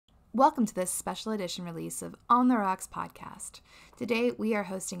Welcome to this special edition release of On the Rocks podcast. Today we are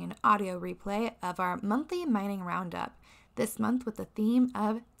hosting an audio replay of our monthly mining roundup, this month with the theme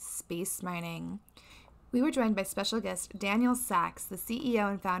of space mining. We were joined by special guest Daniel Sachs, the CEO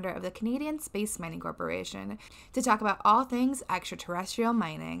and founder of the Canadian Space Mining Corporation, to talk about all things extraterrestrial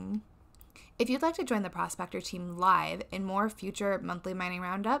mining. If you'd like to join the Prospector team live in more future monthly mining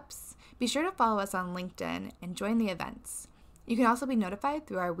roundups, be sure to follow us on LinkedIn and join the events. You can also be notified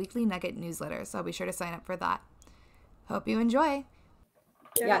through our weekly Nugget newsletter, so be sure to sign up for that. Hope you enjoy.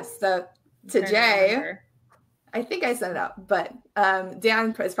 Yes, so today, I think I set it up, but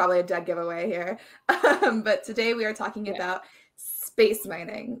Dan is probably a dead giveaway here. But today we are talking about space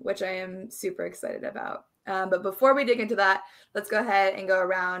mining, which I am super excited about. But before we dig into that, let's go ahead and go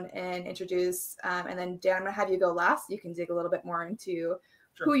around and introduce, and then Dan, I'm going to have you go last. You can dig a little bit more into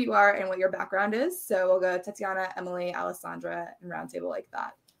who you are and what your background is. So we'll go Tatiana, Emily, Alessandra, and roundtable like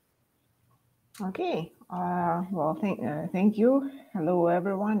that. Okay. Well, thank you. Hello,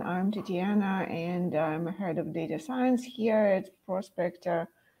 everyone. I'm Tatiana, and I'm head of data science here at Prospector.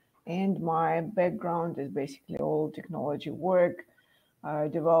 And my background is basically all technology work,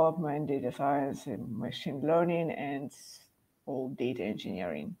 development, data science, and machine learning, and all data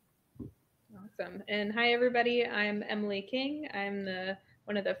engineering. Awesome. And hi, everybody. I'm Emily King. I'm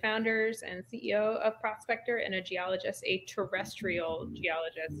one of the founders and CEO of Prospector and a geologist, a terrestrial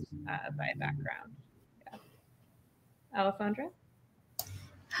geologist by background. Yeah. Alessandra?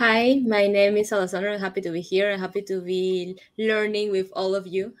 Hi, my name is Alessandra. I'm happy to be here. I'm happy to be learning with all of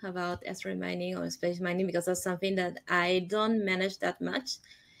you about asteroid mining or space mining because that's something that I don't manage that much.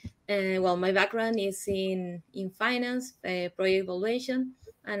 Well, my background is in finance, project evaluation,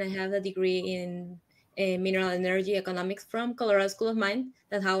 and I have a degree in mineral energy economics from Colorado School of Mines.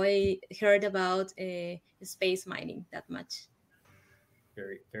 That's how I heard about space mining that much.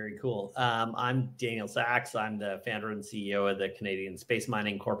 Very, very cool. I'm Daniel Sachs. I'm the founder and CEO of the Canadian Space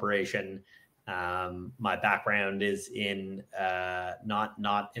Mining Corporation. My background is in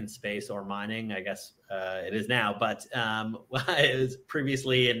not in space or mining. I guess it is now, but it was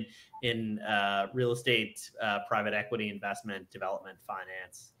previously in real estate, private equity investment, development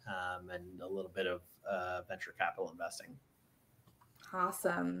finance, and a little bit of venture capital investing.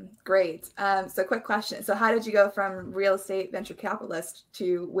 Awesome. Great. So quick question. So how did you go from real estate venture capitalist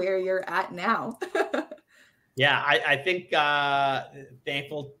to where you're at now? Yeah, I think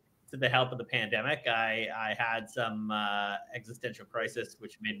thankful to the help of the pandemic, I had some existential crisis,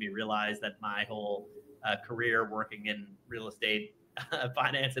 which made me realize that my whole career working in real estate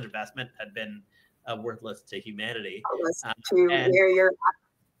finance and investment had been worthless to humanity. Where you're at.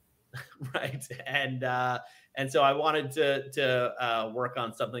 Right. And so I wanted to work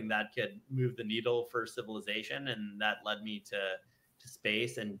on something that could move the needle for civilization. And that led me to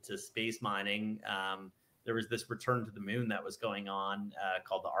space and to space mining. There was this return to the moon that was going on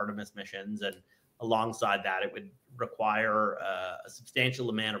called the Artemis missions. And alongside that, it would require a substantial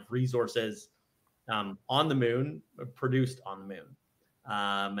amount of resources on the moon, produced on the moon.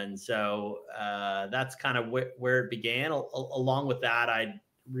 And so that's kind of where it began. Along with that, I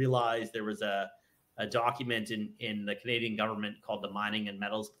realized there was a document in the Canadian government called the Mining and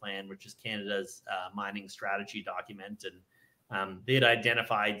Metals Plan, which is Canada's mining strategy document. And they had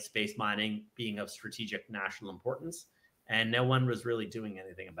identified space mining being of strategic national importance, and no one was really doing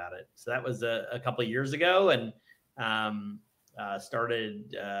anything about it. So that was a couple of years ago, and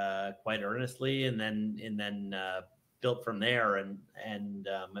started quite earnestly, and then built from there. And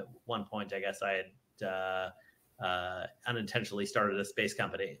at one point, I guess I had unintentionally started a space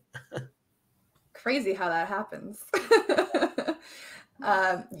company. Crazy how that happens.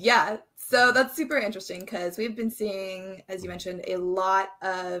 Yeah, so that's super interesting because we've been seeing, as you mentioned, a lot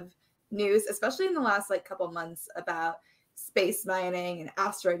of news, especially in the last couple of months, about space mining and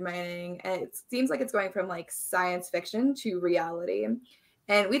asteroid mining. And it seems like it's going from science fiction to reality.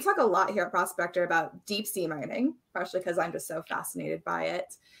 And we talk a lot here at Prospector about deep sea mining, partially because I'm just so fascinated by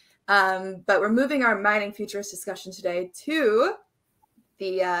it. But we're moving our mining futures discussion today to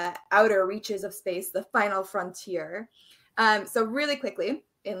the outer reaches of space, the final frontier. So really quickly,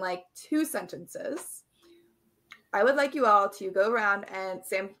 in 2 sentences, I would like you all to go around and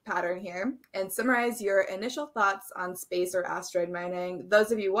same pattern here and summarize your initial thoughts on space or asteroid mining.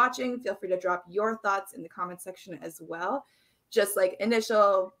 Those of you watching, feel free to drop your thoughts in the comment section as well. Just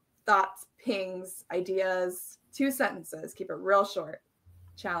initial thoughts, pings, ideas, 2 sentences. Keep it real short,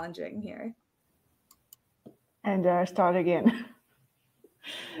 challenging here. And start again.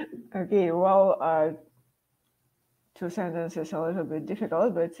 Okay, well, 2 sentences is a little bit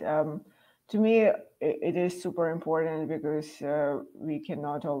difficult, but to me, it is super important because we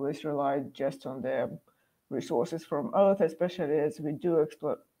cannot always rely just on the resources from Earth, especially as we do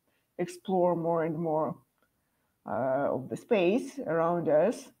explore more and more of the space around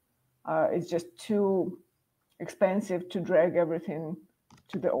us. It's just too expensive to drag everything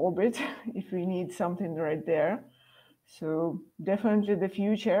to the orbit if we need something right there. So definitely the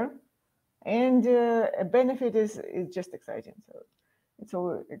future. And a benefit is just exciting. So it's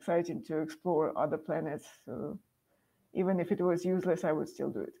all exciting to explore other planets. So even if it was useless, I would still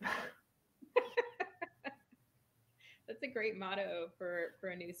do it. That's a great motto for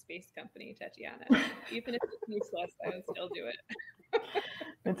a new space company, Tatiana. Even if it's useless, I would still do it.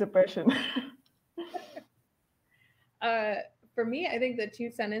 It's a passion. For me, I think the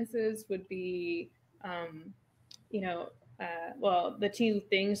two sentences would be, well, the two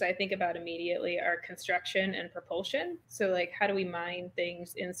things I think about immediately are construction and propulsion. So like, how do we mine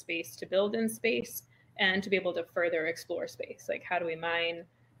things in space to build in space and to be able to further explore space? Like, how do we mine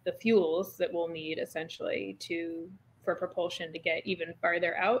the fuels that we'll need essentially for propulsion to get even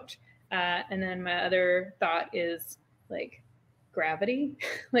farther out? And then my other thought is like gravity.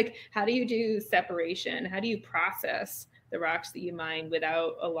 Like, how do you do separation? How do you process the rocks that you mine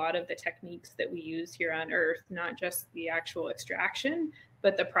without a lot of the techniques that we use here on Earth, not just the actual extraction,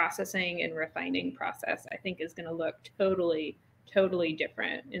 but the processing and refining process, I think is going to look totally, totally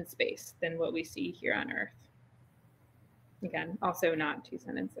different in space than what we see here on Earth. Again, also not two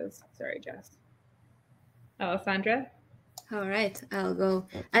sentences. Sorry, Jess. Alessandra? All right, I'll go.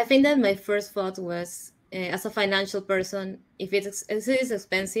 I think that my first thought was, as a financial person, if it is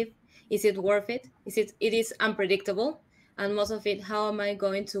expensive, is it worth it? It is unpredictable, and most of it, how am I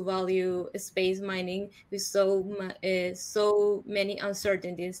going to value space mining with so many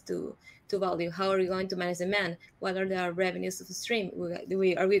uncertainties to value? How are we going to manage demand? What are the revenues of the stream?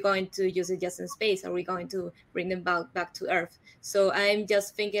 Are we going to use it just in space? Are we going to bring them back to Earth? So I'm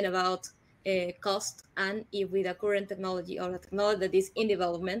just thinking about cost, and if with the current technology or the technology that is in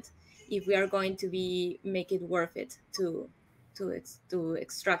development, if we are going to make it worth it to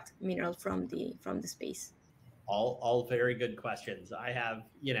extract mineral from the space. All very good questions. I have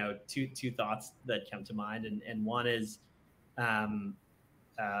two thoughts that come to mind, and one is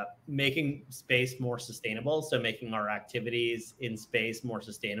making space more sustainable. So making our activities in space more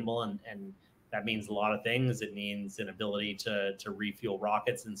sustainable, and that means a lot of things. It means an ability to refuel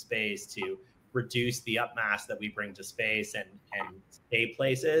rockets in space, to reduce the upmass that we bring to space and stay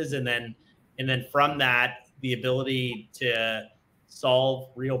places. And then from that, the ability to solve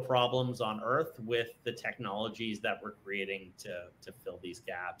real problems on Earth with the technologies that we're creating to fill these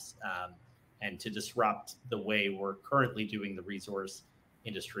gaps, and to disrupt the way we're currently doing the resource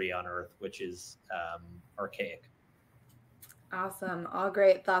industry on Earth, which is archaic. Awesome. All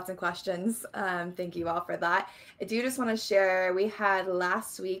great thoughts and questions. Thank you all for that. I do just want to share, we had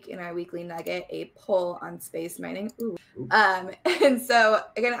last week in our weekly nugget a poll on space mining. Ooh. And so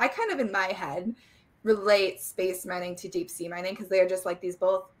again, I kind of in my head relate space mining to deep sea mining because they're just like these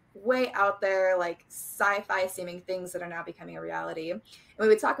both way out there, like sci-fi seeming things that are now becoming a reality. And when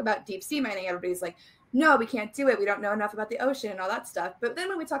we talk about deep sea mining, everybody's like, no, we can't do it. We don't know enough about the ocean and all that stuff. But then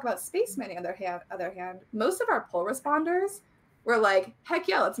when we talk about space mining, on the other hand, most of our poll responders were like, heck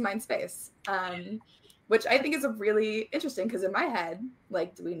yeah, let's mine space. Which I think is a really interesting, because in my head,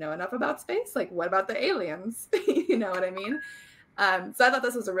 like, do we know enough about space? Like, what about the aliens? You know what I mean? So I thought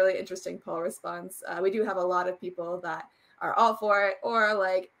this was a really interesting poll response. We do have a lot of people that are all for it, or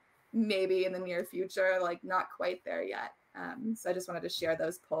like maybe in the near future, like not quite there yet. So I just wanted to share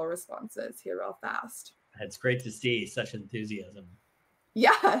those poll responses here real fast. It's great to see such enthusiasm.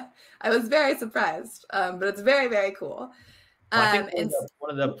 Yeah, I was very surprised, but it's very, very cool. Well, I think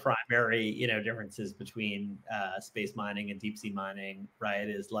one of the primary, differences between space mining and deep sea mining, right,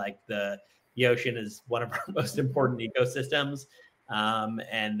 is like the ocean is one of our most important ecosystems,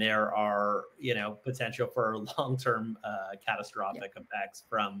 and there are, potential for long-term catastrophic effects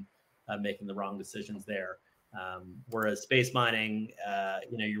from making the wrong decisions there. Whereas space mining,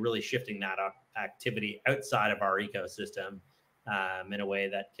 you're really shifting that activity outside of our ecosystem in a way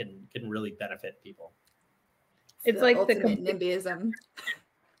that can really benefit people. It's the like ultimate NIMBYism.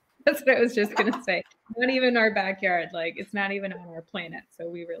 That's what I was just gonna say. Not even our backyard. Like, it's not even on our planet, so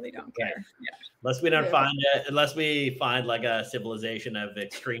we really don't care. Right. Yeah. Unless we find like a civilization of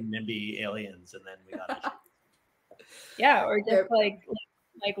extreme NIMBY aliens, and then we got yeah, or just like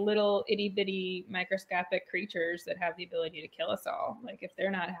little itty bitty microscopic creatures that have the ability to kill us all. Like, if they're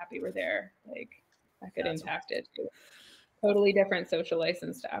not happy we're there, like that could impact it too. Totally different social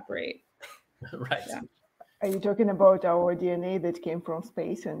license to operate. Right. Yeah. Are you talking about our DNA that came from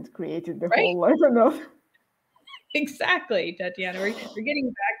space and created the Right. whole life on Earth? Exactly, Tatiana. We're getting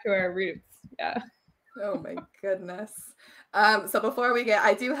back to our roots. Yeah. Oh my goodness. So before we get,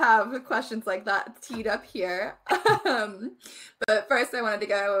 I do have questions like that teed up here. But first I wanted to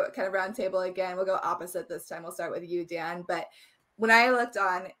go kind of round table again. We'll go opposite this time. We'll start with you, Dan. But when I looked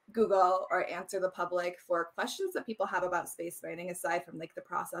on Google or Answer the Public for questions that people have about space mining, aside from like the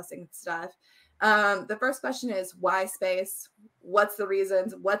processing stuff, the first question is why space? What's the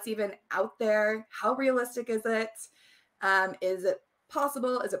reasons? What's even out there? How realistic is it? Is it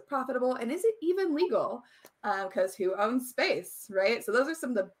possible? Is it profitable? And is it even legal? Because who owns space, right? So those are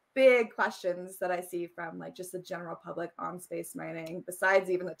some of the big questions that I see from like just the general public on space mining, besides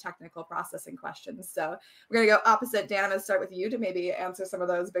even the technical processing questions. So we're going to go opposite. Dan, I'm going to start with you to maybe answer some of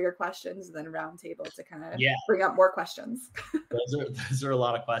those bigger questions, and then round table to kind of bring up more questions. Those are a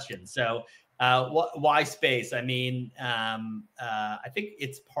lot of questions. So why space? I mean, I think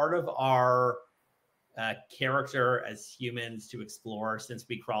it's part of our character as humans to explore. Since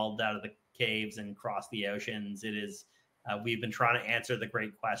we crawled out of the caves and crossed the oceans, it is we've been trying to answer the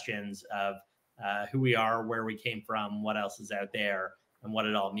great questions of who we are, where we came from, what else is out there, and what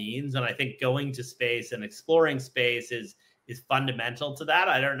it all means. And I think going to space and exploring space is fundamental to that.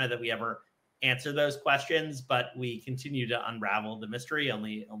 I don't know that we ever answer those questions, but we continue to unravel the mystery,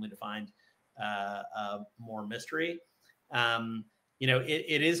 only to find more mystery.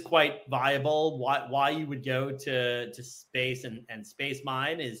 It is quite viable. Why you would go to space and space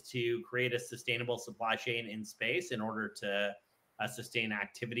mine is to create a sustainable supply chain in space in order to sustain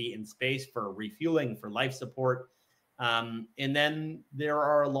activity in space for refueling, for life support. And then there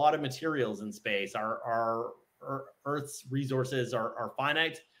are a lot of materials in space. Our Earth's resources are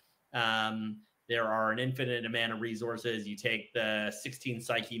finite. There are an infinite amount of resources. You take the 16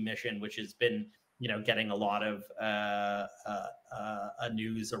 Psyche mission, which has been getting a lot of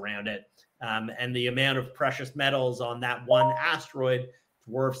news around it. And the amount of precious metals on that one asteroid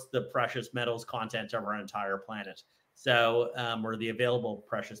dwarfs the precious metals content of our entire planet. So, or the available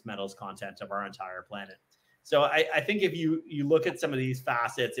precious metals content of our entire planet. So I think if you look at some of these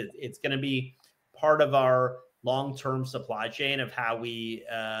facets, it's going to be part of our long-term supply chain of how we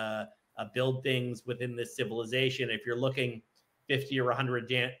build things within this civilization. If you're looking 50 or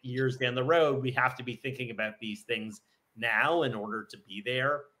 100 years down the road, we have to be thinking about these things now in order to be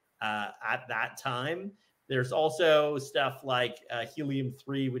there at that time. There's also stuff like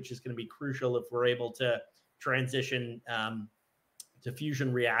helium-3, which is going to be crucial if we're able to transition to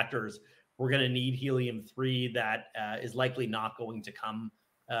fusion reactors. We're going to need helium-3 that is likely not going to come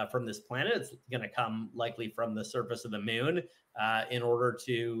from this planet. It's going to come likely from the surface of the moon in order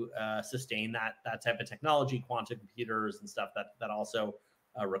to sustain that type of technology, quantum computers and stuff that also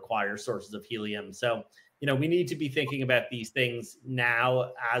require sources of helium. So, we need to be thinking about these things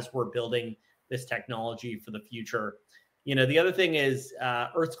now as we're building this technology for the future. The other thing is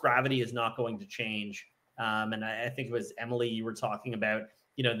Earth's gravity is not going to change. And I think it was Emily, you were talking about,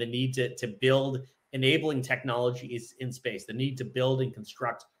 the need to build enabling technologies in space, the need to build and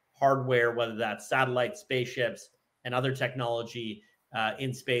construct hardware, whether that's satellites, spaceships, and other technology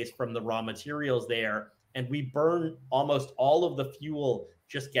in space from the raw materials there. And we burn almost all of the fuel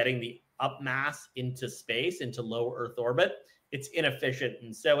just getting the up mass into space, into low Earth orbit. It's inefficient.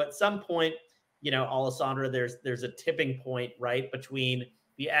 And so at some point, Alessandra, there's a tipping point, right, between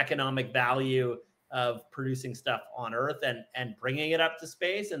the economic value of producing stuff on Earth and bringing it up to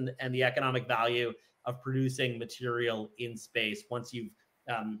space and the economic value of producing material in space once you've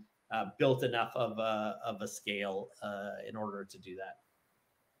built enough of a scale in order to do that.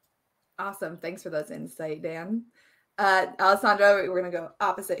 Awesome. Thanks for those insight, Dan. Alessandra, we're going to go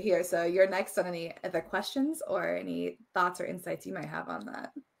opposite here. So you're next on any other questions or any thoughts or insights you might have on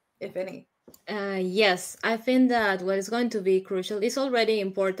that, if any. Yes, I think that what is going to be crucial is already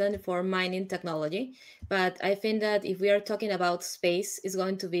important for mining technology, but I think that if we are talking about space, it's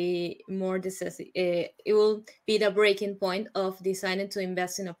going to be more decisive. It will be the breaking point of deciding to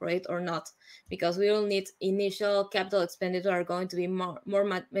invest in a project or not, because we will need initial capital expenditure are going to be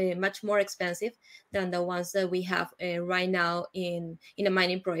much more expensive than the ones that we have right now in the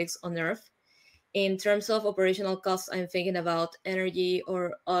mining projects on Earth. In terms of operational costs, I'm thinking about energy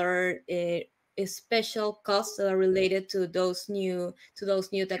or other special costs that are related to those new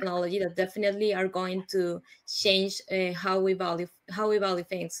technology that definitely are going to change how we value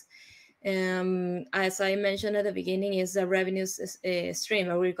things. As I mentioned at the beginning, is the revenue stream.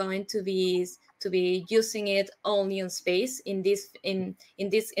 Are we going to be using it only in space? In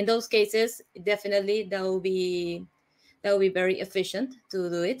those cases, definitely that will be very efficient to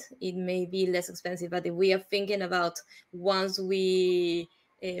do it. It may be less expensive, but if we are thinking about once we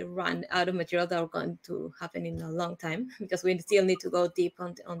run out of material, that are going to happen in a long time because we still need to go deep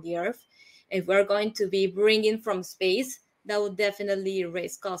on the earth. If we're going to be bringing from space, that would definitely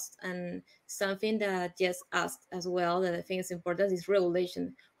raise costs. And something that Jess asked as well that I think is important is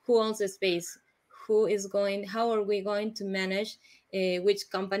regulation. Who owns the space? How are we going to manage which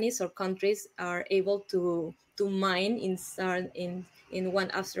companies or countries are able to mine in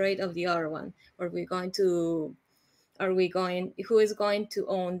one asteroid of the other one? Who is going to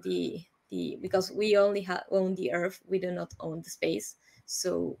own the because we only own the earth, we do not own the space.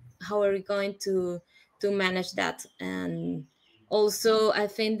 So how are we going to manage that? And also I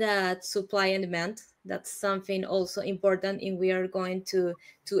think that supply and demand, that's something also important if we are going to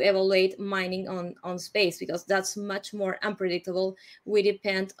evaluate mining on space, because that's much more unpredictable. We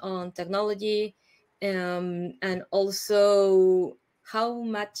depend on technology, and also how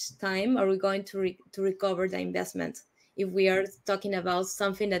much time are we going to recover the investment if we are talking about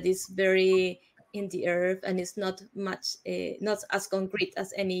something that is very in the earth and it's not much not as concrete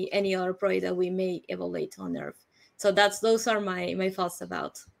as any other project that we may evaluate on earth. So those are my thoughts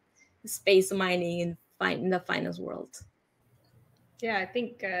about space mining in the finance world. Yeah, I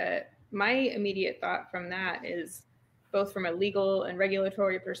think my immediate thought from that is, both from a legal and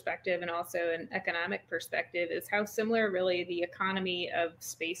regulatory perspective and also an economic perspective, is how similar really the economy of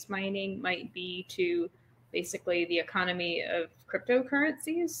space mining might be to basically the economy of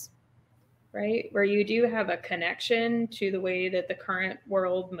cryptocurrencies, right? Where you do have a connection to the way that the current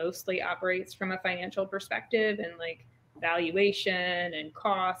world mostly operates from a financial perspective, and like valuation and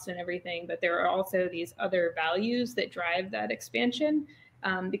cost and everything. But there are also these other values that drive that expansion.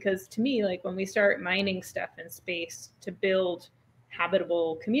 Because to me, like when we start mining stuff in space to build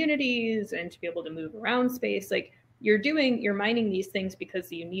habitable communities and to be able to move around space, like you're mining these things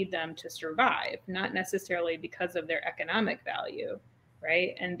because you need them to survive, not necessarily because of their economic value,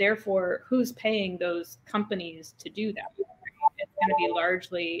 right? And therefore, who's paying those companies to do that? It's going to be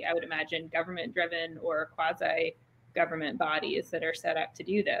largely, I would imagine, government driven or quasi government bodies that are set up to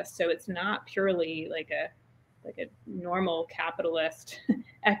do this. So it's not purely like a normal capitalist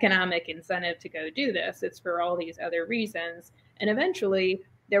economic incentive to go do this. It's for all these other reasons. And eventually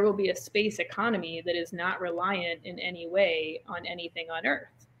there will be a space economy that is not reliant in any way on anything on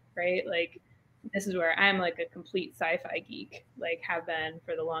Earth, right? Like this is where I'm like a complete sci-fi geek, like have been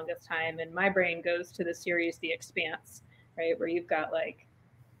for the longest time. And my brain goes to the series The Expanse, right? Where you've got like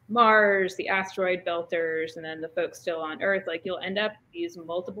Mars, the asteroid belters, and then the folks still on Earth. Like you'll end up with these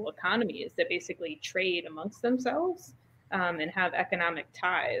multiple economies that basically trade amongst themselves, and have economic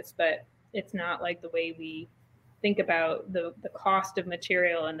ties. But it's not like the way we think about the cost of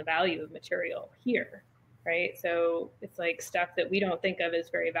material and the value of material here, right? So it's like stuff that we don't think of as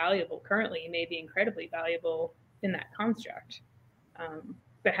very valuable currently may be incredibly valuable in that construct.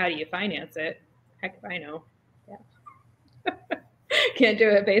 But how do you finance it? Heck if I know. Yeah. Can't do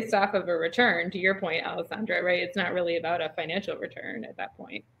it based off of a return, to your point, Alessandra, right? It's not really about a financial return at that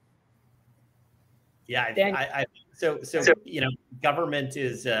point. Yeah, so government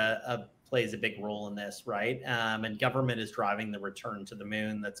is plays a big role in this, right? And government is driving the return to the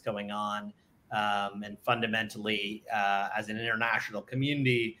moon that's going on, and fundamentally, as an international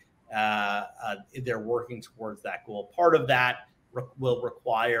community, they're working towards that goal. Part of that will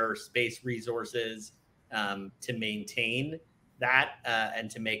require space resources to maintain that and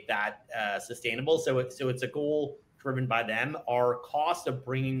to make that sustainable. So it's a goal driven by them. Our cost of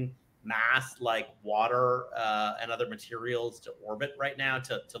bringing mass like water and other materials to orbit right now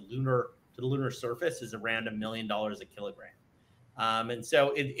to the lunar surface is around $1 million a kilogram. And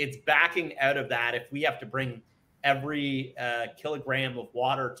so it's backing out of that. If we have to bring every kilogram of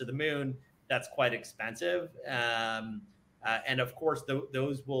water to the moon, that's quite expensive. And of course,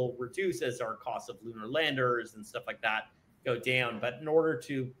 those will reduce as our cost of lunar landers and stuff like that go down. But in order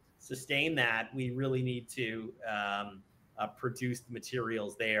to sustain that, we really need to produce the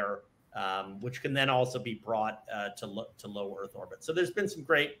materials there, which can then also be brought to low Earth orbit. So there's been some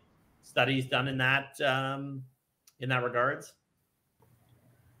great studies done in that regards.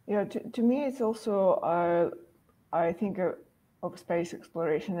 Yeah, to me, it's also, I think of space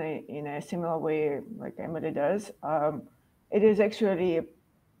exploration in a similar way like Emily does. It is actually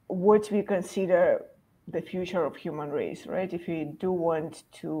what we consider the future of human race, right? If we do want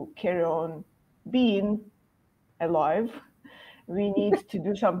to carry on being alive, we need to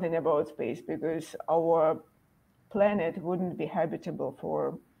do something about space, because our planet wouldn't be habitable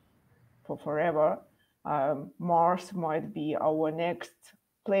for forever. Mars might be our next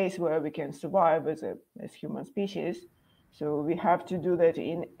place where we can survive as human species. So we have to do that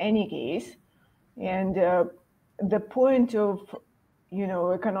in any case. And the point of,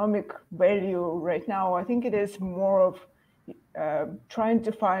 economic value right now, I think it is more of trying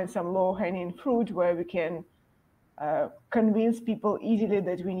to find some low-hanging fruit where we can convince people easily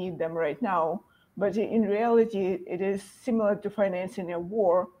that we need them right now. But in reality, it is similar to financing a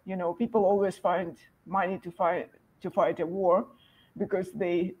war. People always find money to fight a war because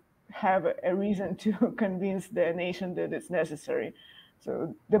they have a reason to convince their nation that it's necessary.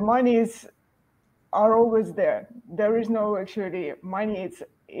 So the monies are always there. There is no actually money.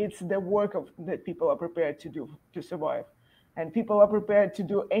 It's the work that people are prepared to do to survive, and people are prepared to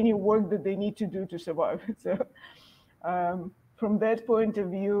do any work that they need to do to survive. So from that point of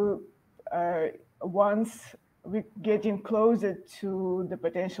view, once we're getting closer to the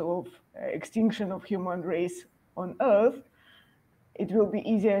potential of extinction of human race on Earth, it will be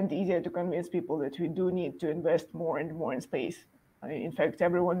easier and easier to convince people that we do need to invest more and more in space. In fact,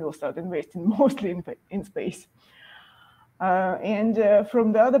 everyone will start investing mostly in space. And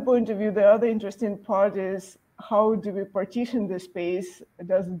from the other point of view, the other interesting part is how do we partition the space?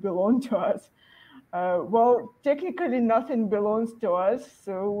 Does it belong to us? Well, technically nothing belongs to us.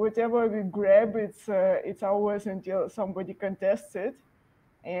 So whatever we grab, it's ours until somebody contests it.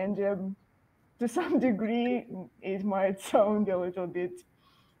 And to some degree, it might sound a little bit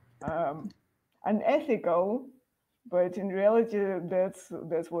unethical, but in reality,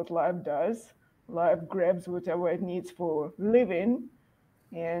 that's what life does. Life grabs whatever it needs for living,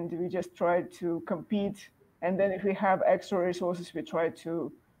 and we just try to compete. And then if we have extra resources, we try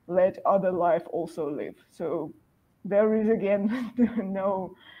to let other life also live. So there is again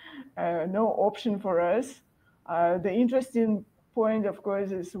no option for us. The interesting point, of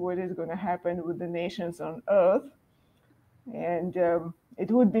course, is what is going to happen with the nations on Earth. And it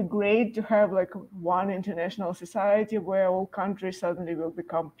would be great to have like one international society where all countries suddenly will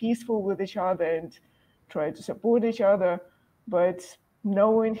become peaceful with each other and try to support each other. But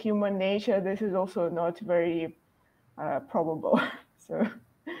knowing human nature, this is also not very probable. So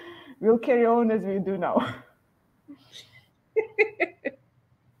we'll carry on as we do now.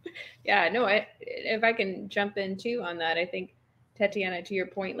 Yeah, no, if I can jump in too on that, I think, Tatiana, to your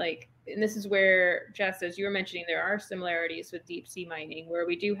point, like, and this is where, Jess, as you were mentioning, there are similarities with deep sea mining, where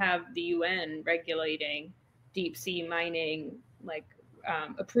we do have the UN regulating deep sea mining, like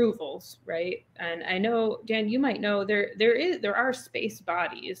approvals, right? And I know, Dan, you might know there are space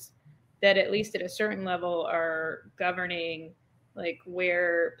bodies that, at least at a certain level, are governing like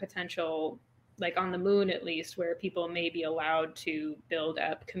where potential, like on the moon at least, where people may be allowed to build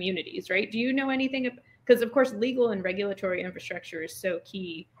up communities, right? Do you know anything? Because of course, legal and regulatory infrastructure is so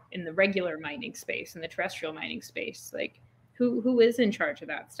key in the regular mining space and the terrestrial mining space. Like, who is in charge of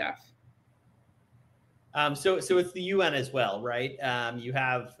that stuff? So it's the UN as well, right? You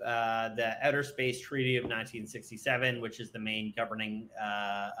have the Outer Space Treaty of 1967, which is the main governing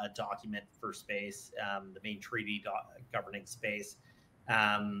document for space, the main treaty governing space.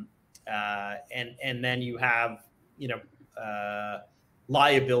 And then you have,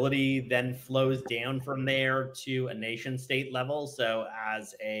 liability then flows down from there to a nation state level. So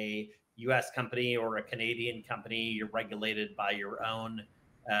as a US company or a Canadian company, you're regulated by your own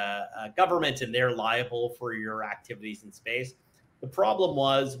government, and they're liable for your activities in space. The problem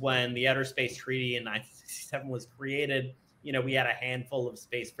was when the Outer Space Treaty in 1967 was created, we had a handful of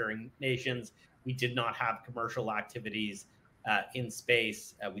spacefaring nations. We did not have commercial activities in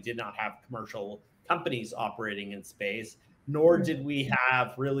space. We did not have commercial companies operating in space, nor did we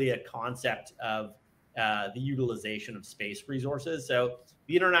have really a concept of the utilization of space resources. So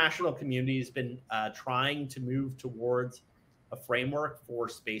the international community has been trying to move towards a framework for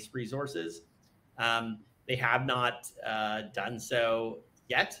space resources. They have not done so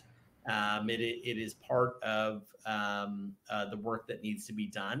yet. It is part of the work that needs to be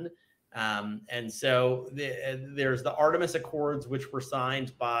done. And so there's the Artemis Accords, which were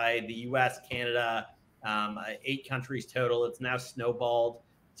signed by the US, Canada, 8 countries total. It's now snowballed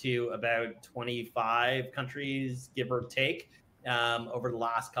to about 25 countries, give or take, over the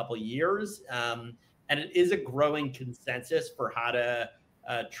last couple of years. And it is a growing consensus for how to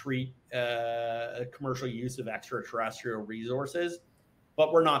treat commercial use of extraterrestrial resources.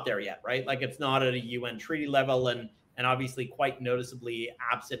 But we're not there yet, right? Like, it's not at a UN treaty level. And obviously quite noticeably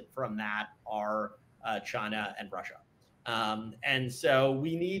absent from that are China and Russia. And so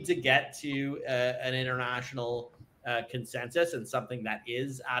we need to get to an international consensus and something that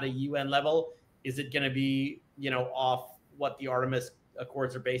is at a UN level. Is it going to be, off what the Artemis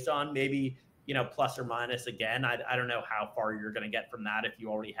Accords are based on? Maybe, plus or minus again. I don't know how far you're going to get from that if you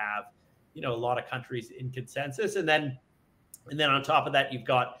already have, a lot of countries in consensus. And then And then on top of that, you've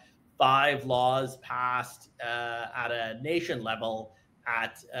got 5 laws passed at a nation level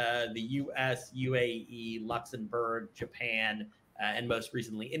at the US, UAE, Luxembourg, Japan, and most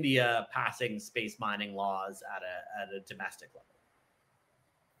recently India, passing space mining laws at a domestic level.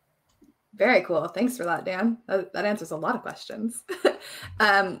 Very cool. Thanks for that, Dan. That answers a lot of questions.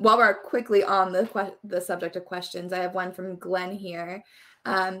 While we're quickly on the subject of questions, I have one from Glenn here.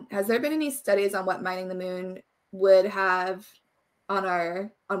 Has there been any studies on what mining the moon would have on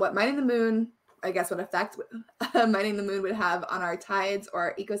what mining the moon, I guess, what effect mining the moon would have on our tides or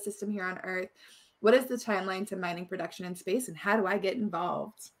our ecosystem here on Earth? What is the timeline to mining production in space, and how do I get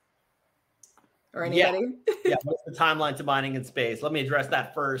involved? Or anybody? Yeah. What's the timeline to mining in space? Let me address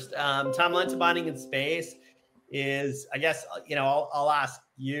that first. Timeline to mining in space is, I guess, I'll ask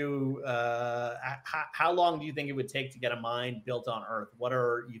you, how long do you think it would take to get a mine built on Earth? What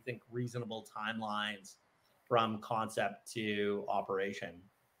are, you think, reasonable timelines from concept to operation?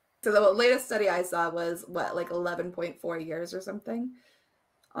 So the latest study I saw was like 11.4 years or something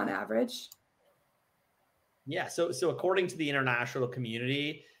on average. Yeah. So according to the international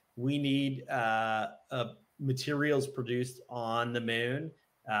community, we need materials produced on the moon,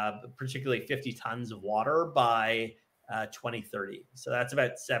 particularly 50 tons of water by 2030. So that's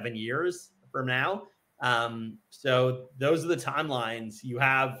about 7 years from now. So those are the timelines. You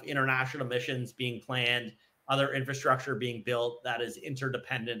have international missions being planned, other infrastructure being built that is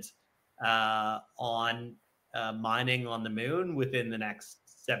interdependent on mining on the moon within the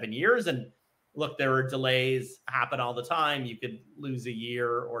next 7 years. And look, there are delays happen all the time. You could lose a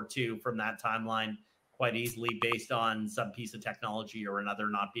year or two from that timeline quite easily based on some piece of technology or another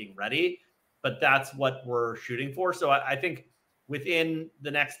not being ready. But that's what we're shooting for. So I think within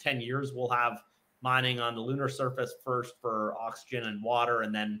the next 10 years, we'll have mining on the lunar surface first for oxygen and water,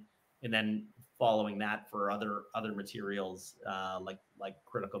 and then following that for other materials like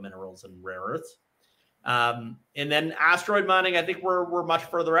critical minerals and rare earths. And then asteroid mining, I think we're much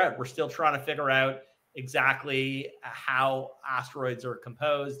further out. We're still trying to figure out exactly how asteroids are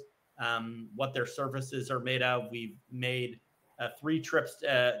composed, what their surfaces are made of. We've made 3 trips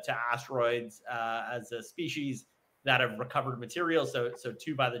to asteroids as a species that have recovered materials. So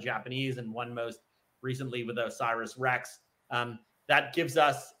 2 by the Japanese and 1 most recently with OSIRIS-REx. That gives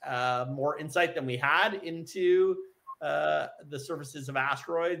us more insight than we had into the surfaces of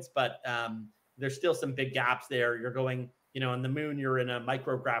asteroids, but there's still some big gaps there. You're going, on the moon, you're in a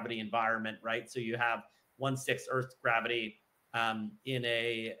microgravity environment, right? So you have 1/6 Earth gravity. In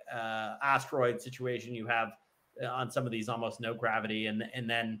a asteroid situation, you have on some of these almost no gravity, and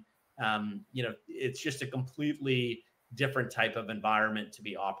then it's just a completely different type of environment to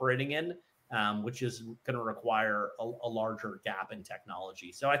be operating in, which is going to require a larger gap in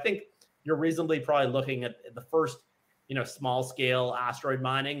technology. So I think you're reasonably probably looking at the first small scale asteroid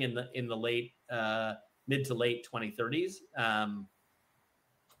mining in the late mid to late 2030s.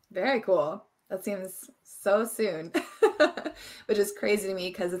 Very cool. That seems so soon, which is crazy to me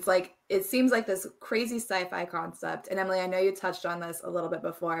because it seems like this crazy sci-fi concept. And Emily, I know you touched on this a little bit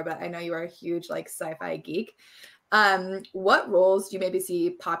before, but I know you are a huge sci-fi geek. What roles do you maybe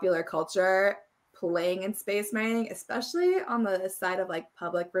see popular culture playing in space mining, especially on the side of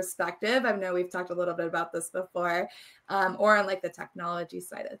public perspective? I know we've talked a little bit about this before, or on the technology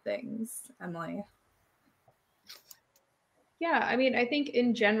side of things. Emily. Yeah, I mean, I think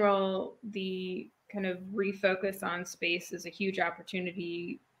in general, the kind of refocus on space is a huge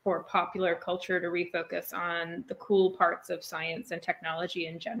opportunity for popular culture to refocus on the cool parts of science and technology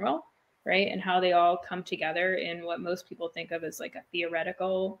in general, right? And how they all come together in what most people think of as a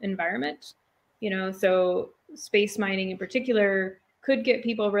theoretical environment. So space mining in particular could get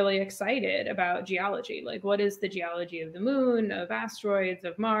people really excited about geology. What is the geology of the moon, of asteroids,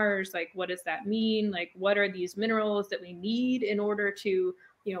 of Mars? What does that mean? What are these minerals that we need in order to,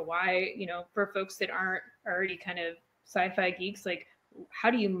 why, for folks that aren't already kind of sci-fi geeks,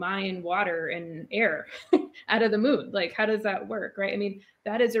 how do you mine water and air out of the moon? How does that work, right? I mean,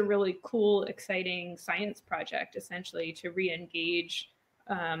 that is a really cool, exciting science project, essentially, to re-engage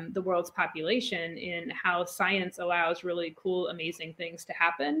the world's population in how science allows really cool, amazing things to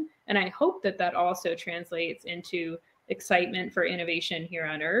happen. And I hope that also translates into excitement for innovation here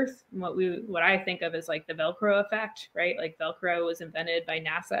on Earth. And what I think of as the Velcro effect, right? Velcro was invented by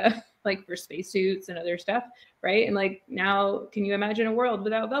NASA, for spacesuits and other stuff, right? And now, can you imagine a world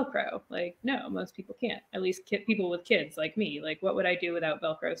without Velcro? No, most people can't. At least people with kids like me. What would I do without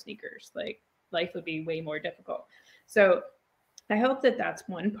Velcro sneakers? Life would be way more difficult. So I hope that's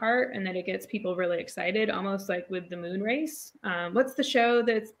one part, and that it gets people really excited, almost like with the moon race. What's the show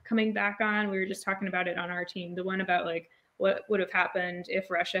that's coming back on? We were just talking about it on our team, the one about what would have happened if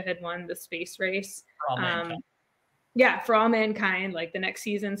Russia had won the space race. For all mankind. Yeah, for all mankind, like the next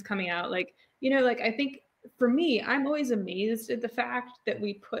season's coming out. Like, like I think for me, I'm always amazed at the fact that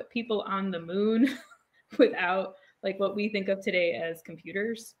we put people on the moon without like what we think of today as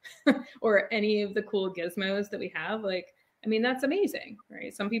computers or any of the cool gizmos that we have. Like, I mean, that's amazing,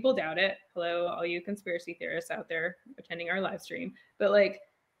 right? Some people doubt it. Hello, all you conspiracy theorists out there attending our live stream. But like,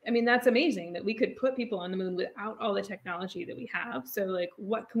 I mean, that's amazing that we could put people on the moon without all the technology that we have. So like,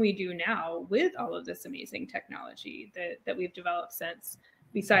 what can we do now with all of this amazing technology that we've developed since,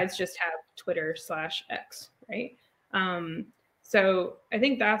 besides just have Twitter/X, right? So I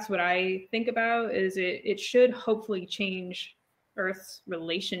think that's what I think about is it should hopefully change Earth's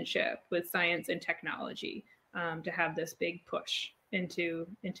relationship with science and technology to have this big push into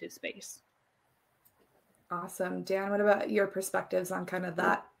space. Awesome. Dan, what about your perspectives on kind of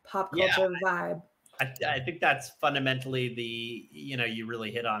that pop culture vibe? I think that's fundamentally you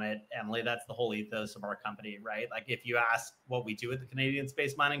really hit on it, Emily. That's the whole ethos of our company, right? Like if you ask what we do at the Canadian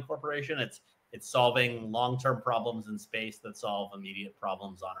Space Mining Corporation, it's solving long-term problems in space that solve immediate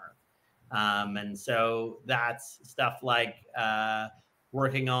problems on Earth. And so that's stuff like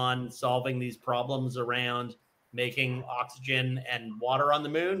working on solving these problems around making oxygen and water on the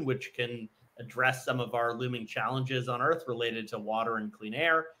moon, which can address some of our looming challenges on Earth related to water and clean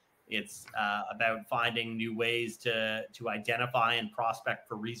air. It's about finding new ways to identify and prospect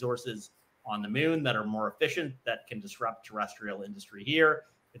for resources on the moon that are more efficient, that can disrupt terrestrial industry here.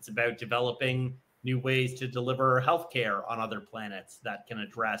 It's about developing new ways to deliver healthcare on other planets that can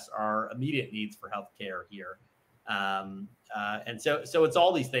address our immediate needs for healthcare here. And so it's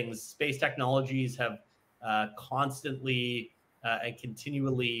all these things. Space technologies have constantly and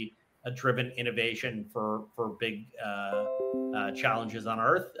continually driven innovation for big challenges on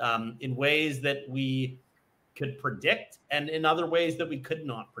Earth in ways that we could predict and in other ways that we could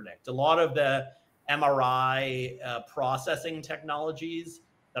not predict. A lot of the MRI processing technologies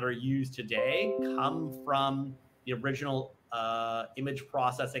that are used today come from the original image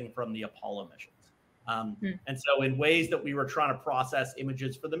processing from the Apollo missions. And so in ways that we were trying to process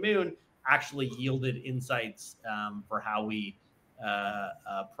images for the moon actually yielded insights for how we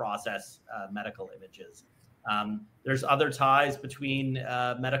process medical images. There's other ties between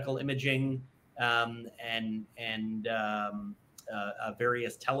medical imaging and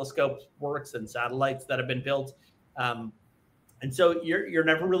various telescope works and satellites that have been built. And so you're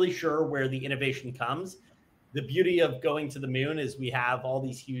never really sure where the innovation comes. The beauty of going to the moon is we have all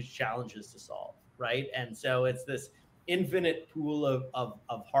these huge challenges to solve, right? And so it's this infinite pool of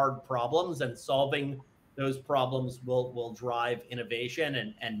hard problems, and solving those problems will drive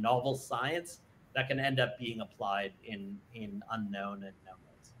innovation and novel science that can end up being applied in unknown and known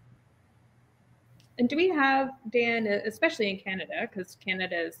ways. And do we have, Dan, especially in Canada, because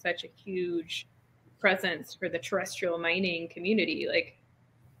Canada is such a huge presence for the terrestrial mining community, like,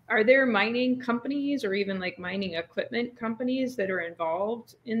 are there mining companies or even like mining equipment companies that are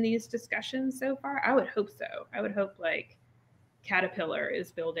involved in these discussions so far? I would hope so. I would hope like Caterpillar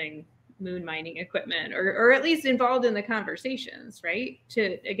is building moon mining equipment, or at least involved in the conversations, right?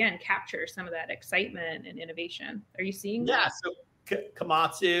 To, again, capture some of that excitement and innovation. Are you seeing that? So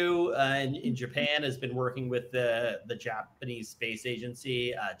Komatsu in Japan has been working with the Japanese Space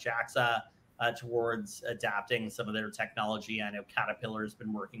Agency, JAXA, towards adapting some of their technology. I know Caterpillar has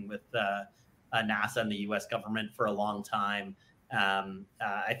been working with NASA and the US government for a long time.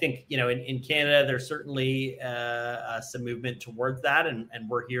 I think, in Canada, there's certainly some movement towards that, and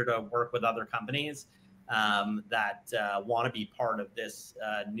we're here to work with other companies that want to be part of this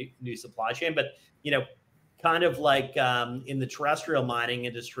new supply chain. But, kind of like in the terrestrial mining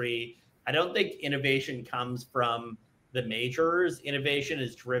industry, I don't think innovation comes from the majors. Innovation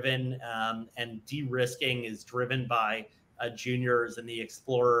is driven and de-risking is driven by juniors and the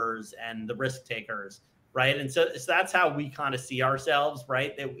explorers and the risk takers. Right. And so that's how we kind of see ourselves,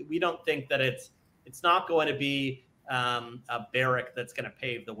 right? That we don't think that it's not going to be a Barrick that's going to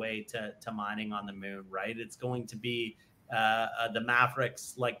pave the way to mining on the moon, right? It's going to be the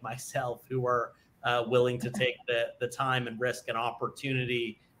mavericks like myself who are willing to take the time and risk and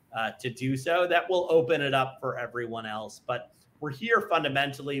opportunity to do so. That will open it up for everyone else. But we're here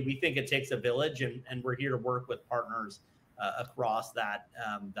fundamentally. We think it takes a village, and we're here to work with partners across that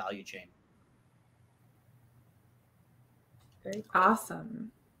value chain. Very cool.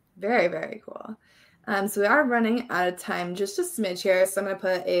 Awesome. Very, very cool. So we are running out of time, just a smidge here. So I'm going to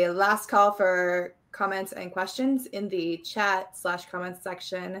put a last call for comments and questions in the chat/comments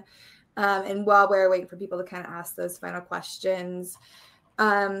section. And while we're waiting for people to kind of ask those final questions,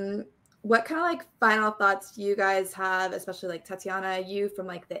 what kind of like final thoughts do you guys have, especially like Tatiana, you from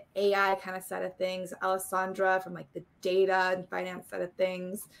like the AI kind of side of things, Alessandra from like the data and finance side of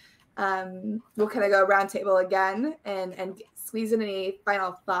things? We'll kind of go round table again and squeeze in any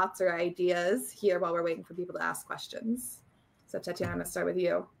final thoughts or ideas here while we're waiting for people to ask questions. So Tatiana, I'm going to start with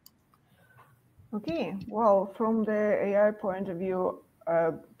you. Okay, well, from the AI point of view,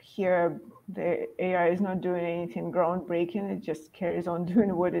 here the AI is not doing anything groundbreaking. It just carries on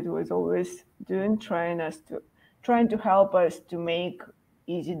doing what it was always doing, trying to help us to make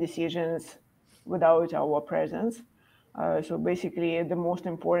easy decisions without our presence. So basically, the most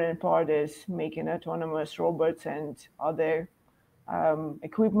important part is making autonomous robots and other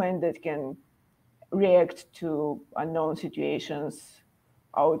equipment that can react to unknown situations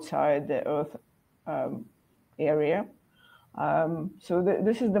outside the Earth area. So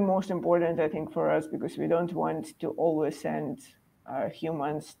this is the most important, I think, for us, because we don't want to always send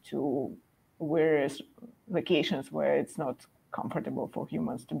humans to various locations where it's not comfortable for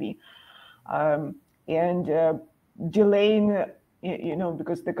humans to be. And delaying,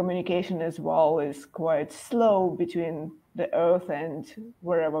 because the communication as well is quite slow between the Earth and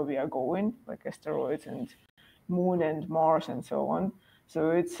wherever we are going, like asteroids and Moon and Mars and so on.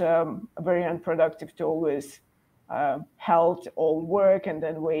 So it's very unproductive to always halt all work and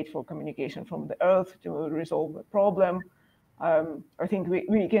then wait for communication from the Earth to resolve the problem. I think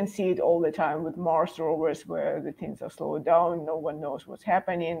we can see it all the time with Mars rovers, where the things are slowed down. No one knows what's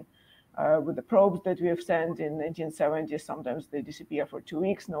happening. With the probes that we have sent in 1970s, sometimes they disappear for 2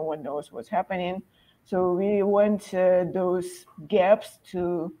 weeks. No one knows what's happening. So we want those gaps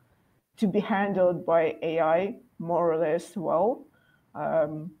to be handled by AI more or less well,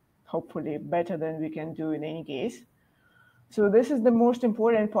 hopefully better than we can do in any case. So this is the most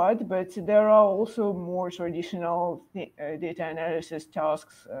important part, but there are also more traditional data analysis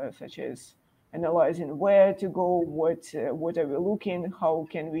tasks, such as analyzing where to go, what are we looking, how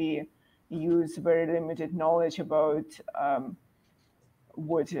can we use very limited knowledge about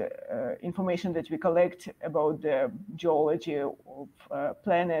what information that we collect about the geology of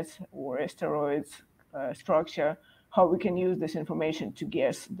planets or asteroids structure, how we can use this information to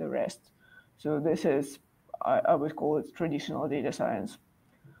guess the rest. So this is, I would call it traditional data science.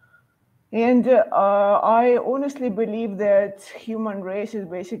 And I honestly believe that human race is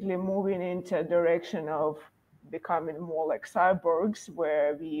basically moving into a direction of becoming more like cyborgs,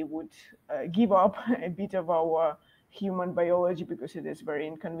 where we would give up a bit of our human biology because it is very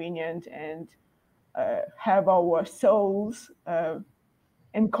inconvenient, and have our souls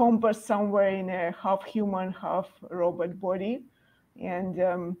encompassed somewhere in a half human, half robot body.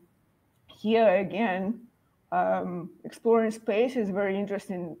 And here again, exploring space is very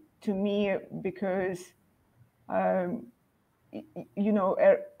interesting to me because,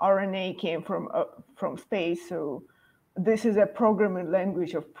 RNA came from space. So this is a programming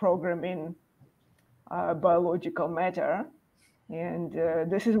language of programming biological matter. And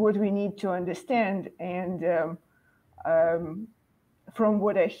this is what we need to understand. And from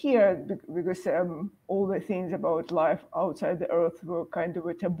what I hear, because all the things about life outside the Earth were kind of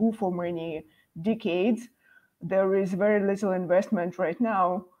a taboo for many decades, there is very little investment right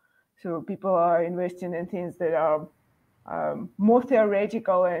now. So people are investing in things that are more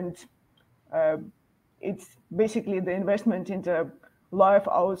theoretical, and it's basically the investment into life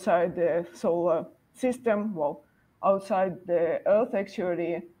outside the solar system, well, outside the Earth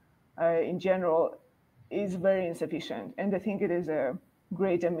actually, in general, is very insufficient. And I think it is a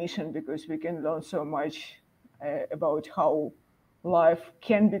great mission because we can learn so much about how life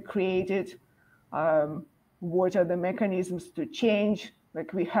can be created, what are the mechanisms to change.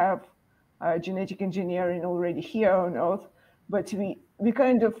 Like we have genetic engineering already here on Earth, but we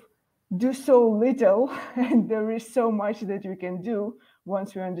kind of do so little, and there is so much that we can do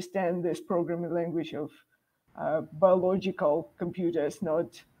once we understand this programming language of biological computers.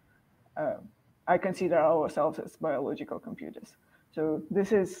 Not, I consider ourselves as biological computers. So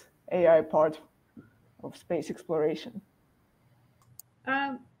this is AI part of space exploration.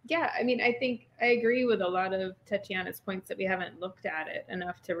 Yeah, I mean, I think I agree with a lot of Tatiana's points that we haven't looked at it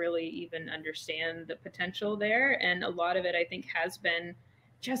enough to really even understand the potential there. And a lot of it, I think, has been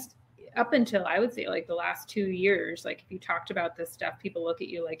just up until, I would say, like the last 2 years. Like if you talked about this stuff, people look at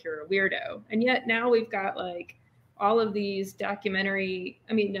you like you're a weirdo. And yet now we've got like all of these documentation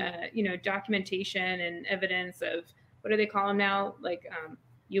and evidence of, what do they call them now? Like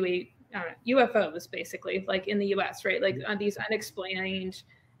UFOs, basically, like in the US, right? Like these unexplained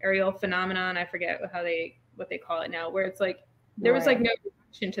aerial phenomenon. I forget what they call it now, where it's like there was like no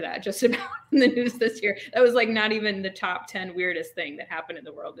to that just about in the news this year. That was like not even the top 10 weirdest thing that happened in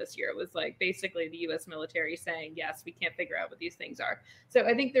the world this year. It was like basically the US military saying, yes, we can't figure out what these things are. So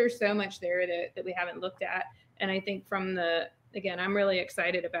I think there's so much there that we haven't looked at. And I think again, I'm really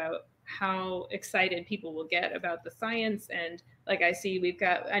excited about how excited people will get about the science. And like I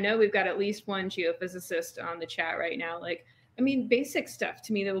know we've got at least one geophysicist on the chat right now. Like, I mean, basic stuff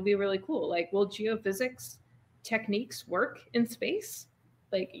to me that will be really cool. Like, will geophysics techniques work in space?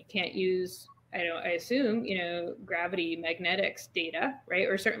 Like, you can't use, I assume, gravity magnetics data, right?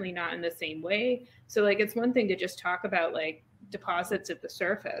 Or certainly not in the same way. So like, it's one thing to just talk about like deposits at the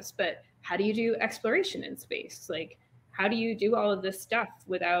surface, but how do you do exploration in space? Like, how do you do all of this stuff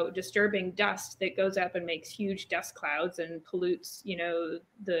without disturbing dust that goes up and makes huge dust clouds and pollutes,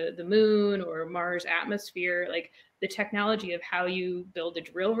 the moon or Mars atmosphere? Like, the technology of how you build a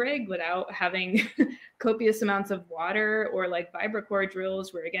drill rig without having copious amounts of water, or like vibrocore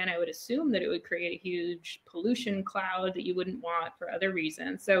drills, where again, I would assume that it would create a huge pollution cloud that you wouldn't want for other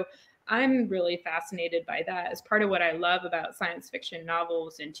reasons. So I'm really fascinated by that. As part of what I love about science fiction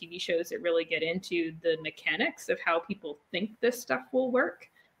novels and TV shows that really get into the mechanics of how people think this stuff will work,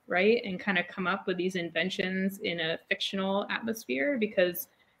 right? And kind of come up with these inventions in a fictional atmosphere, because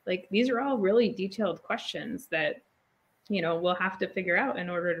like these are all really detailed questions that we'll have to figure out in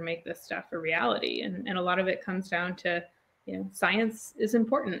order to make this stuff a reality. And a lot of it comes down to, science is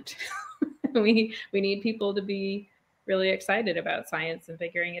important. We need people to be really excited about science and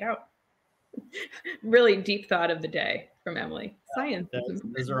figuring it out. Really deep thought of the day from Emily. Science.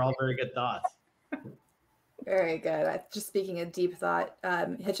 Those are all very good thoughts. Very good. Just speaking of deep thought,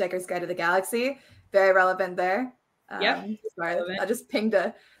 Hitchhiker's Guide to the Galaxy, very relevant there. Yep. Sorry, I just pinged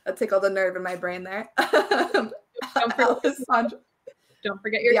a tickled a nerve in my brain there. Don't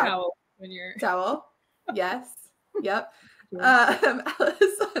forget your towel when you're towel. Yes. Yep.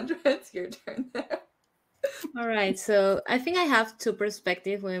 Alessandra, it's your turn there. All right, so I think I have two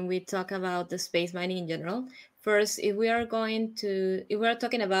perspectives when we talk about the space mining in general. First, if we are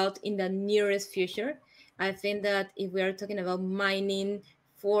talking about in the nearest future, I think that if we are talking about mining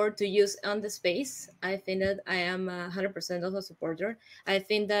to use on the space, I think that I am 100% of a supporter. I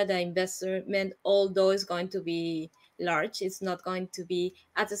think that the investment, although it's going to be large, it's not going to be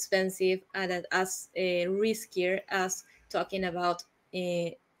as expensive and as riskier as talking about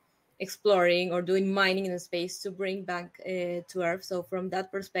exploring or doing mining in space to bring back to Earth. So from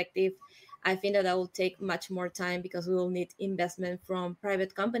that perspective, I think that will take much more time because we will need investment from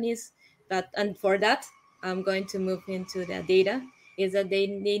private companies. And for that, I'm going to move into the data, is that they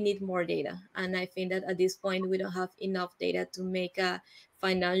need more data. And I think that at this point, we don't have enough data to make a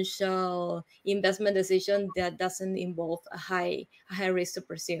financial investment decision that doesn't involve a high risk to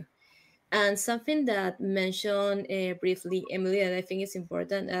pursue. And something that mentioned briefly, Emily, and I think it's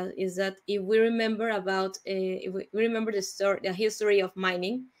important, is that if we remember the history of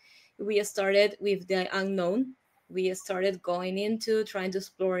mining, we started with the unknown. We started going into trying to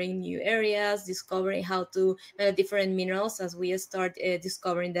exploring new areas, discovering how to different minerals as we start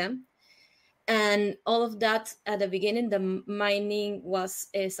discovering them. And all of that at the beginning, the mining was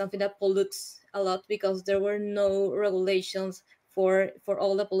something that pollutes a lot because there were no regulations for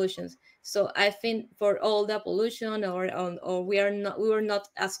all the pollutions. So I think for all the pollution, or we were not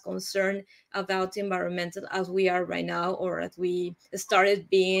as concerned about environmental as we are right now, or as we started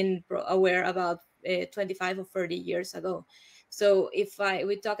being aware about 25 or 30 years ago. So if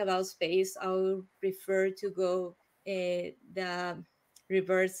we talk about space, I would prefer to go the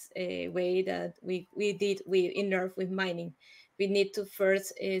reverse way that we did in Earth with mining. We need to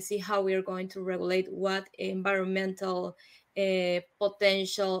first see how we are going to regulate what environmental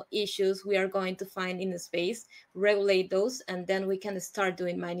potential issues we are going to find in the space, regulate those, and then we can start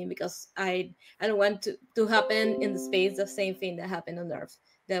doing mining, because I don't want to happen in the space the same thing that happened on Earth,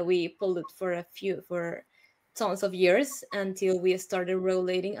 that we pollute for tons of years until we started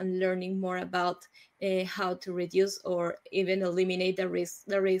regulating and learning more about how to reduce or even eliminate the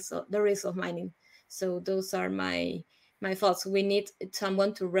risk of mining. So those are my thoughts. We need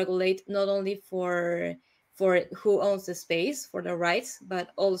someone to regulate not only for who owns the space, for the rights, but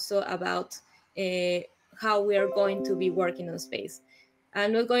also about how we are going to be working on space.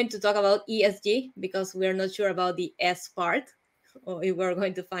 I'm not going to talk about ESG because we're not sure about the S part, or if we're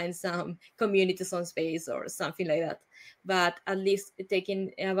going to find some communities on space or something like that. But at least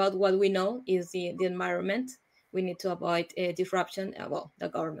taking about what we know is the environment. We need to avoid disruption, the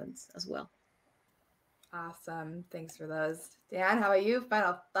governments as well. Awesome. Thanks for those. Dan, how about you?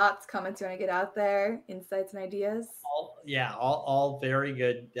 Final thoughts, comments you want to get out there, insights and ideas? All very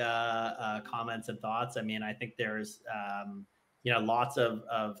good comments and thoughts. I mean, I think there's lots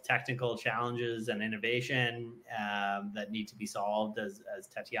of technical challenges and innovation that need to be solved, as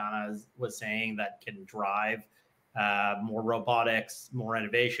Tatiana was saying, that can drive more robotics, more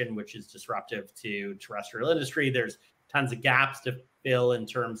innovation, which is disruptive to terrestrial industry. There's tons of gaps to fill in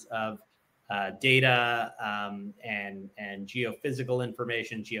terms of data and geophysical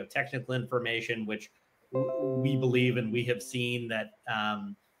information, geotechnical information, which we believe and we have seen that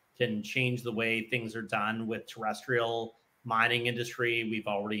can change the way things are done with terrestrial mining industry. We've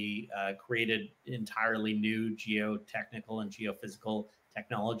already created entirely new geotechnical and geophysical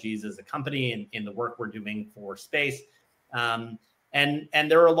technologies as a company in the work we're doing for space. And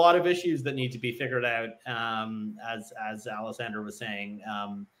there are a lot of issues that need to be figured out, as Alessandra was saying,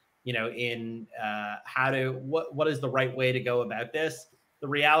 in what is the right way to go about this. The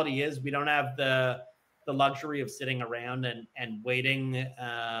reality is we don't have the luxury of sitting around and waiting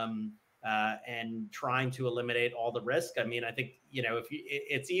and trying to eliminate all the risk. I mean, I think,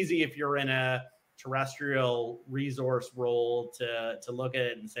 it's easy if you're in a terrestrial resource role to look at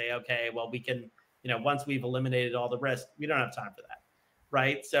it and say, okay, well, we can, once we've eliminated all the risk, we don't have time for that.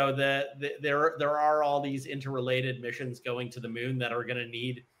 Right. So there are all these interrelated missions going to the moon that are going to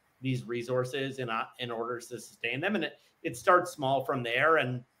need these resources in order to sustain them. And it starts small from there.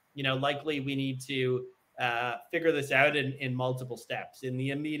 And, likely we need to figure this out in multiple steps. In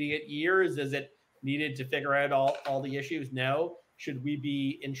the immediate years, is it needed to figure out all the issues? No. Should we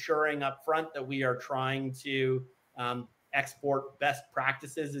be ensuring up front that we are trying to export best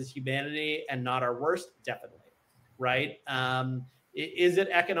practices as humanity and not our worst? Definitely. Right. Is it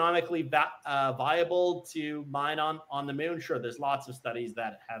economically viable to mine on the moon? Sure. There's lots of studies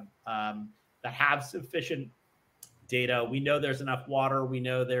that have sufficient data. We know there's enough water. We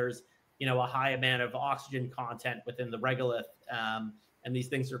know there's a high amount of oxygen content within the regolith, and these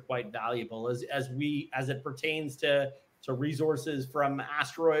things are quite valuable. As it pertains to resources from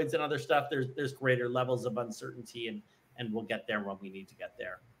asteroids and other stuff, there's greater levels of uncertainty, and we'll get there when we need to get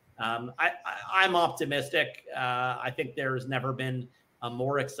there. I'm optimistic. I think there's never been a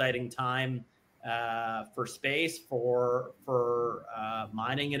more exciting time for space, for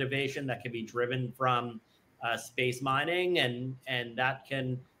mining innovation that can be driven from space mining, and that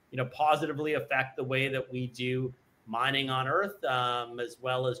can positively affect the way that we do mining on Earth, as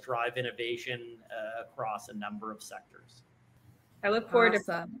well as drive innovation across a number of sectors. I look forward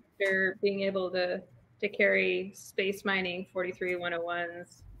to being able to carry space mining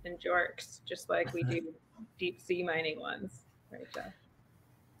 43101s and JORCs, just like we do deep sea mining ones, right, Jeff?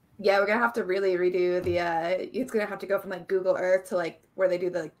 Yeah, we're gonna have to really redo the. It's gonna have to go from like Google Earth to like where they do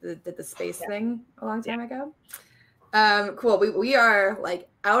the space thing a long time ago. Cool. We are like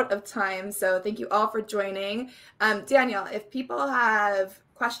out of time, so thank you all for joining. Daniel, if people have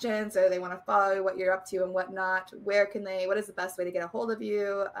questions or they want to follow what you're up to and whatnot, what is the best way to get a hold of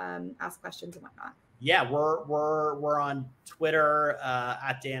you, ask questions and whatnot? Yeah, we're on Twitter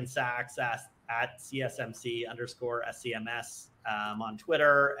at Dan Sachs, at CSMC_SCMS on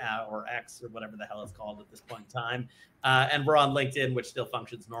Twitter or X or whatever the hell it's called at this point in time. And we're on LinkedIn, which still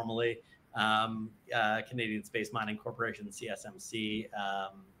functions normally. Canadian Space Mining Corporation, CSMC.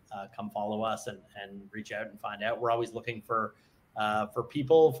 Come follow us and reach out and find out. We're always looking for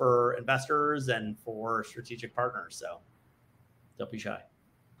people, for investors, and for strategic partners. So don't be shy.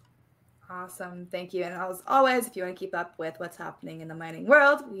 Awesome. Thank you. And as always, if you want to keep up with what's happening in the mining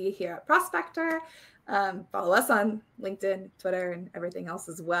world, we here at Prospector, follow us on LinkedIn, Twitter, and everything else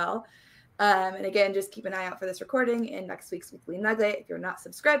as well. And again, just keep an eye out for this recording in next week's Weekly Nugget. If you're not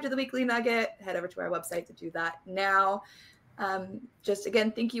subscribed to the Weekly Nugget, head over to our website to do that now. Just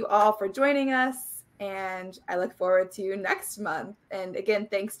again, thank you all for joining us, and I look forward to next month. And again,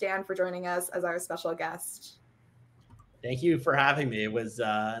 thanks, Dan, for joining us as our special guest. Thank you for having me. It was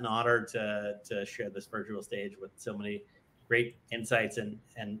an honor to share this virtual stage with so many great insights and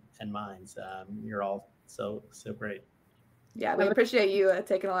minds. You're all so great. Yeah, we appreciate you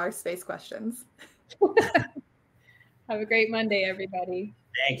taking all our space questions. Have a great Monday, everybody.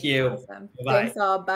 Thank you. Awesome. Bye-bye. Thanks all. Bye.